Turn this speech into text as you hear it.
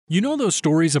You know those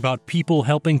stories about people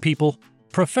helping people?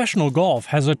 Professional golf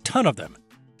has a ton of them.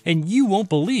 And you won't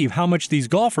believe how much these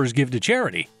golfers give to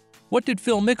charity. What did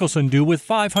Phil Mickelson do with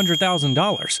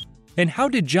 $500,000? And how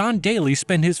did John Daly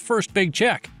spend his first big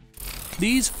check?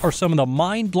 These are some of the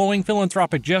mind-blowing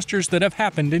philanthropic gestures that have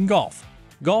happened in golf.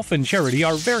 Golf and charity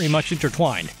are very much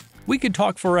intertwined. We could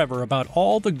talk forever about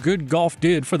all the good golf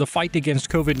did for the fight against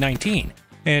COVID-19.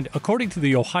 And according to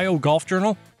the Ohio Golf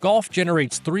Journal, golf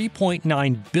generates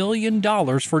 $3.9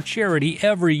 billion for charity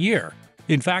every year.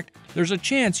 In fact, there's a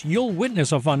chance you'll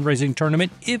witness a fundraising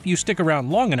tournament if you stick around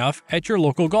long enough at your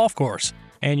local golf course.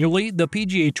 Annually, the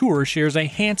PGA Tour shares a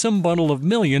handsome bundle of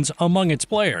millions among its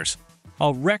players.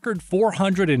 A record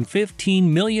 $415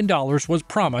 million was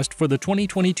promised for the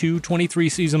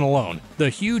 2022-23 season alone. The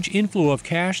huge inflow of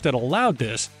cash that allowed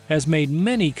this has made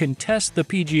many contest the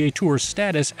PGA Tour's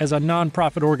status as a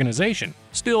non-profit organization.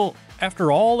 Still,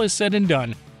 after all is said and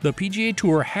done, the PGA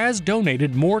Tour has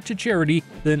donated more to charity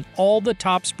than all the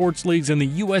top sports leagues in the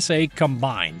USA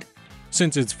combined.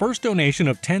 Since its first donation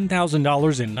of $10,000 in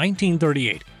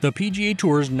 1938, the PGA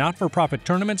Tour's not-for-profit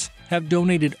tournaments have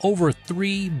donated over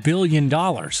 $3 billion.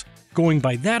 Going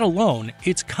by that alone,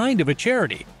 it's kind of a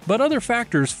charity, but other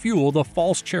factors fuel the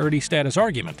false charity status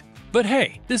argument. But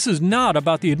hey, this is not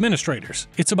about the administrators,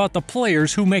 it's about the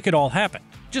players who make it all happen.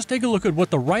 Just take a look at what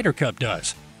the Ryder Cup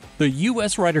does. The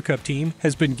U.S. Ryder Cup team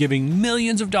has been giving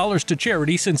millions of dollars to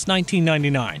charity since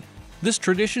 1999. This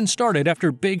tradition started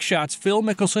after big shots Phil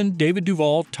Mickelson, David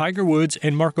Duval, Tiger Woods,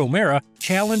 and Mark O'Meara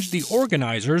challenged the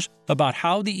organizers about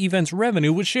how the event's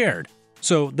revenue was shared.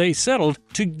 So they settled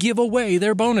to give away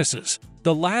their bonuses.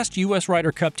 The last U.S.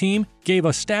 Ryder Cup team gave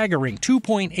a staggering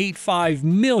 $2.85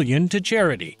 million to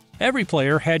charity. Every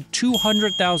player had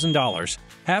 $200,000,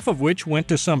 half of which went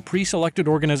to some pre-selected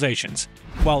organizations.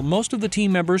 While most of the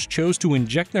team members chose to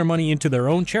inject their money into their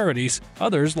own charities,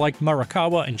 others like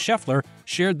Morikawa and Scheffler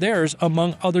shared theirs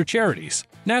among other charities.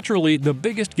 Naturally, the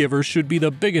biggest givers should be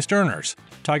the biggest earners.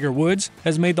 Tiger Woods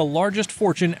has made the largest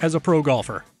fortune as a pro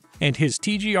golfer, and his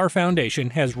TGR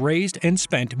Foundation has raised and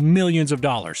spent millions of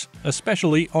dollars,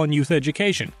 especially on youth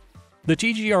education. The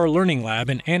TGR Learning Lab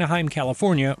in Anaheim,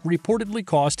 California reportedly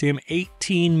cost him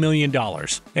 $18 million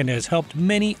and has helped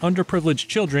many underprivileged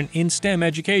children in STEM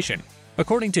education.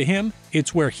 According to him,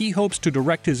 it's where he hopes to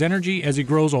direct his energy as he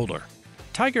grows older.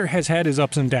 Tiger has had his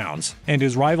ups and downs, and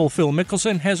his rival Phil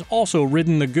Mickelson has also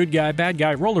ridden the good guy, bad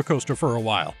guy roller coaster for a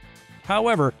while.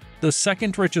 However, the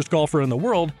second richest golfer in the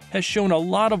world has shown a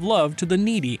lot of love to the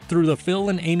needy through the Phil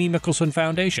and Amy Mickelson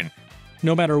Foundation.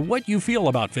 No matter what you feel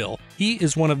about Phil, he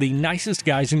is one of the nicest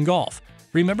guys in golf.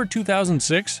 Remember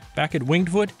 2006, back at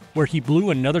Winged Foot, where he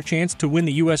blew another chance to win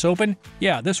the US Open?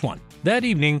 Yeah, this one. That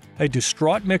evening, a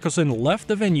distraught Mickelson left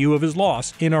the venue of his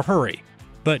loss in a hurry.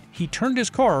 But he turned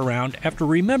his car around after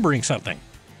remembering something.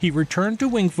 He returned to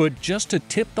Winged Foot just to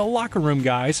tip the locker room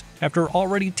guys after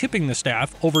already tipping the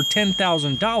staff over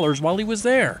 $10,000 while he was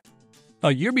there.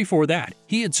 A year before that,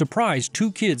 he had surprised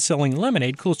two kids selling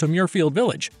lemonade close to Muirfield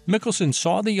Village. Mickelson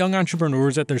saw the young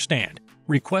entrepreneurs at their stand,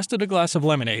 requested a glass of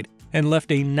lemonade, and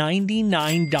left a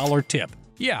 $99 tip.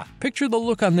 Yeah, picture the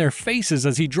look on their faces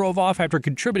as he drove off after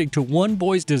contributing to one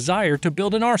boy's desire to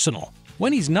build an arsenal.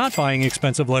 When he's not buying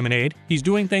expensive lemonade, he's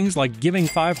doing things like giving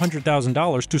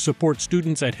 $500,000 to support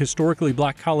students at historically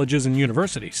black colleges and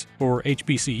universities, or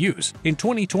HBCUs. In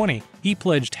 2020, he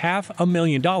pledged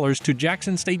 $500,000 to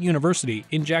Jackson State University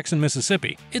in Jackson,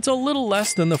 Mississippi. It's a little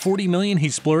less than the $40 million he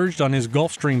splurged on his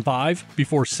Gulfstream 5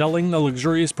 before selling the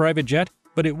luxurious private jet,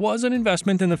 but it was an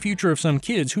investment in the future of some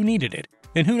kids who needed it.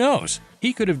 And who knows,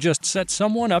 he could have just set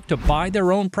someone up to buy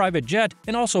their own private jet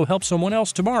and also help someone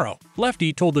else tomorrow.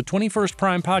 Lefty told the 21st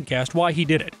Prime podcast why he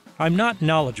did it. I'm not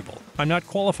knowledgeable. I'm not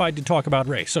qualified to talk about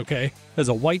race, okay? As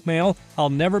a white male, I'll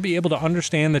never be able to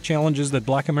understand the challenges that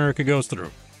Black America goes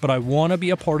through, but I want to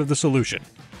be a part of the solution.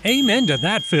 Amen to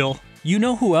that, Phil. You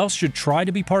know who else should try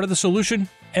to be part of the solution?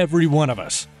 Every one of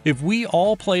us. If we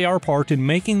all play our part in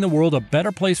making the world a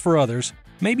better place for others,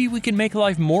 maybe we can make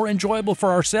life more enjoyable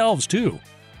for ourselves, too.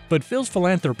 But Phil's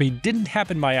philanthropy didn't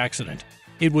happen by accident.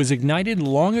 It was ignited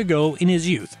long ago in his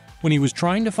youth, when he was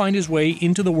trying to find his way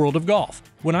into the world of golf.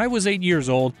 When I was 8 years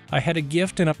old, I had a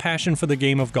gift and a passion for the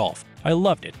game of golf. I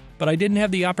loved it, but I didn't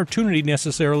have the opportunity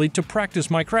necessarily to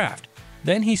practice my craft.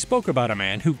 Then he spoke about a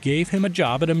man who gave him a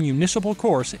job at a municipal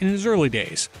course in his early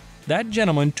days. That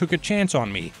gentleman took a chance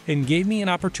on me and gave me an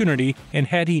opportunity, and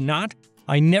had he not,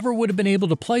 I never would have been able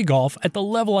to play golf at the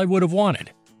level I would have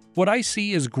wanted. What I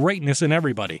see is greatness in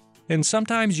everybody, and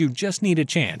sometimes you just need a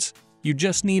chance. You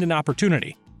just need an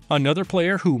opportunity. Another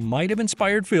player who might have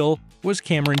inspired Phil was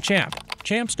Cameron Champ.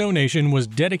 Champ's donation was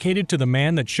dedicated to the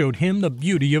man that showed him the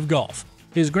beauty of golf,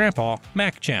 his grandpa,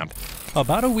 Mac Champ.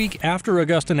 About a week after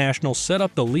Augusta National set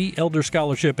up the Lee Elder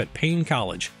Scholarship at Payne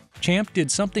College, Champ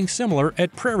did something similar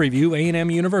at Prairie View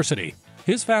A&M University.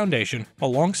 His foundation,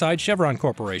 alongside Chevron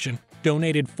Corporation,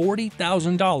 donated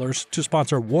 $40,000 to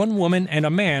sponsor one woman and a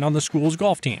man on the school's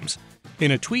golf teams. In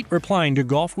a tweet replying to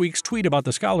Golf Week's tweet about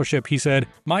the scholarship, he said,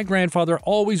 "My grandfather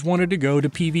always wanted to go to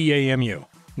PVAMU.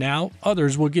 Now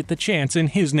others will get the chance in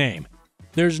his name."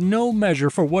 There's no measure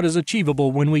for what is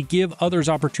achievable when we give others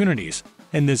opportunities,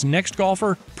 and this next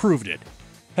golfer proved it.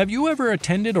 Have you ever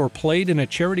attended or played in a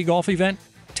charity golf event?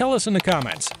 Tell us in the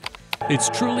comments. It's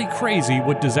truly crazy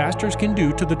what disasters can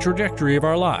do to the trajectory of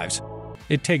our lives.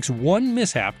 It takes one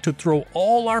mishap to throw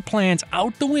all our plans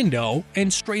out the window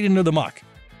and straight into the muck.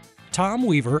 Tom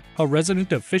Weaver, a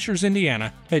resident of Fishers,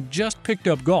 Indiana, had just picked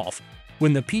up golf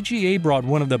when the PGA brought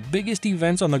one of the biggest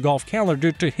events on the golf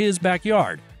calendar to his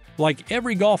backyard. Like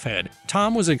every golf head,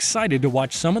 Tom was excited to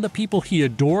watch some of the people he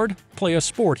adored play a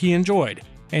sport he enjoyed,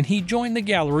 and he joined the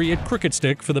gallery at Cricket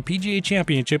Stick for the PGA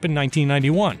Championship in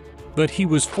 1991. But he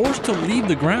was forced to leave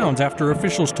the grounds after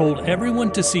officials told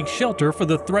everyone to seek shelter for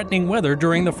the threatening weather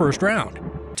during the first round.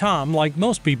 Tom, like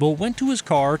most people, went to his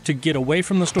car to get away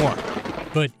from the storm.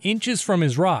 But inches from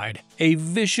his ride, a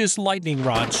vicious lightning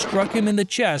rod struck him in the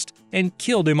chest and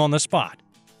killed him on the spot.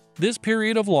 This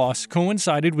period of loss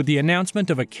coincided with the announcement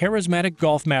of a charismatic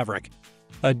golf maverick.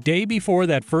 A day before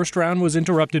that first round was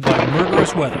interrupted by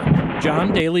murderous weather,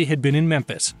 John Daly had been in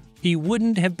Memphis. He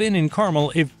wouldn't have been in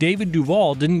Carmel if David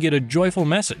Duval didn't get a joyful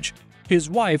message. His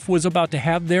wife was about to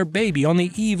have their baby on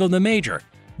the eve of the major.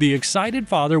 The excited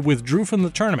father withdrew from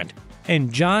the tournament,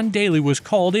 and John Daly was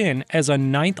called in as a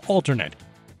ninth alternate.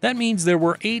 That means there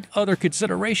were 8 other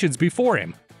considerations before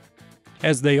him.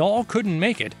 As they all couldn't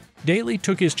make it, Daly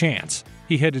took his chance.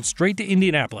 He headed straight to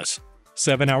Indianapolis.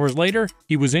 7 hours later,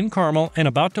 he was in Carmel and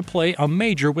about to play a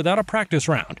major without a practice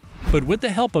round. But with the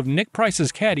help of Nick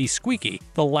Price's caddy, Squeaky,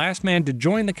 the last man to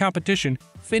join the competition,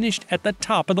 finished at the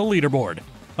top of the leaderboard.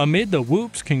 Amid the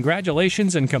whoops,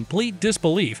 congratulations, and complete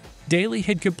disbelief, Daly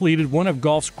had completed one of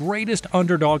golf's greatest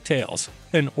underdog tales.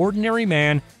 An ordinary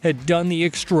man had done the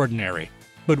extraordinary.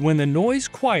 But when the noise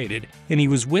quieted and he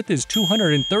was with his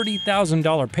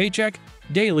 $230,000 paycheck,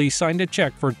 Daly signed a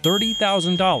check for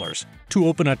 $30,000 to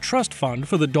open a trust fund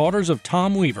for the daughters of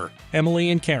Tom Weaver, Emily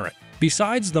and Karen.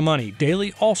 Besides the money,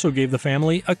 Daly also gave the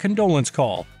family a condolence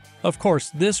call. Of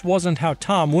course, this wasn't how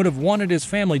Tom would have wanted his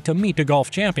family to meet a golf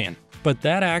champion, but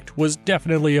that act was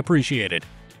definitely appreciated.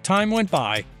 Time went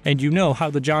by, and you know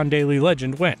how the John Daly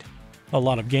legend went. A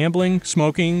lot of gambling,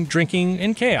 smoking, drinking,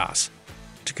 and chaos.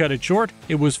 To cut it short,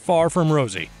 it was far from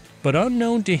rosy. But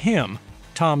unknown to him,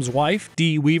 Tom's wife,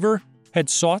 Dee Weaver, had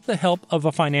sought the help of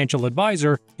a financial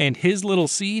advisor, and his little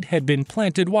seed had been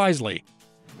planted wisely.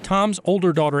 Tom's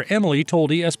older daughter Emily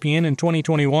told ESPN in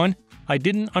 2021, "I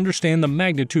didn't understand the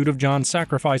magnitude of John's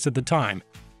sacrifice at the time.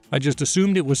 I just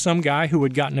assumed it was some guy who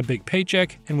had gotten a big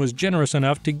paycheck and was generous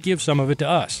enough to give some of it to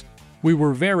us. We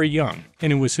were very young,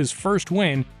 and it was his first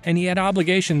win, and he had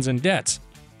obligations and debts.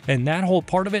 And that whole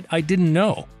part of it I didn't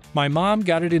know. My mom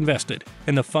got it invested,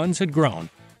 and the funds had grown.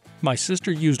 My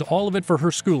sister used all of it for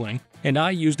her schooling, and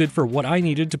I used it for what I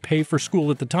needed to pay for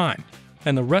school at the time.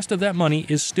 And the rest of that money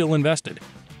is still invested.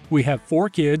 We have 4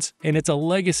 kids, and it's a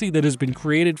legacy that has been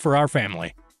created for our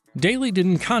family." Daly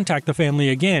didn't contact the family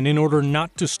again in order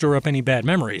not to stir up any bad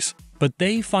memories, but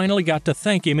they finally got to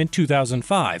thank him in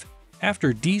 2005,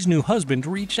 after Dee's new husband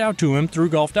reached out to him through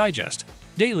Golf Digest.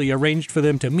 Daly arranged for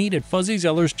them to meet at Fuzzy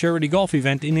Zeller's charity golf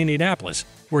event in Indianapolis,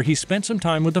 where he spent some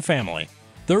time with the family.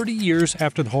 30 years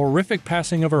after the horrific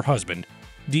passing of her husband,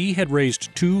 Dee had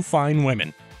raised 2 fine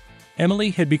women.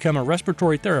 Emily had become a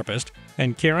respiratory therapist,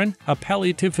 and Karen, a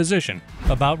palliative physician.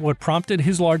 About what prompted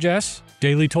his largesse,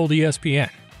 Daly told ESPN,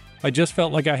 "I just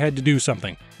felt like I had to do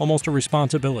something, almost a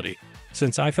responsibility,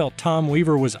 since I felt Tom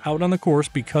Weaver was out on the course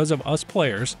because of us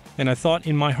players, and I thought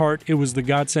in my heart it was the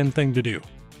godsend thing to do."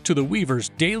 To the Weavers,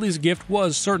 Daly's gift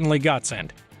was certainly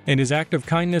godsend, and his act of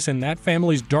kindness in that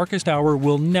family's darkest hour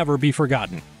will never be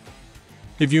forgotten.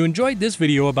 If you enjoyed this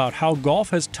video about how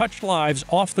golf has touched lives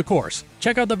off the course,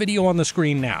 check out the video on the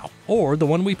screen now, or the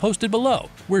one we posted below.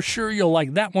 We're sure you'll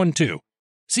like that one too.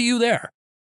 See you there!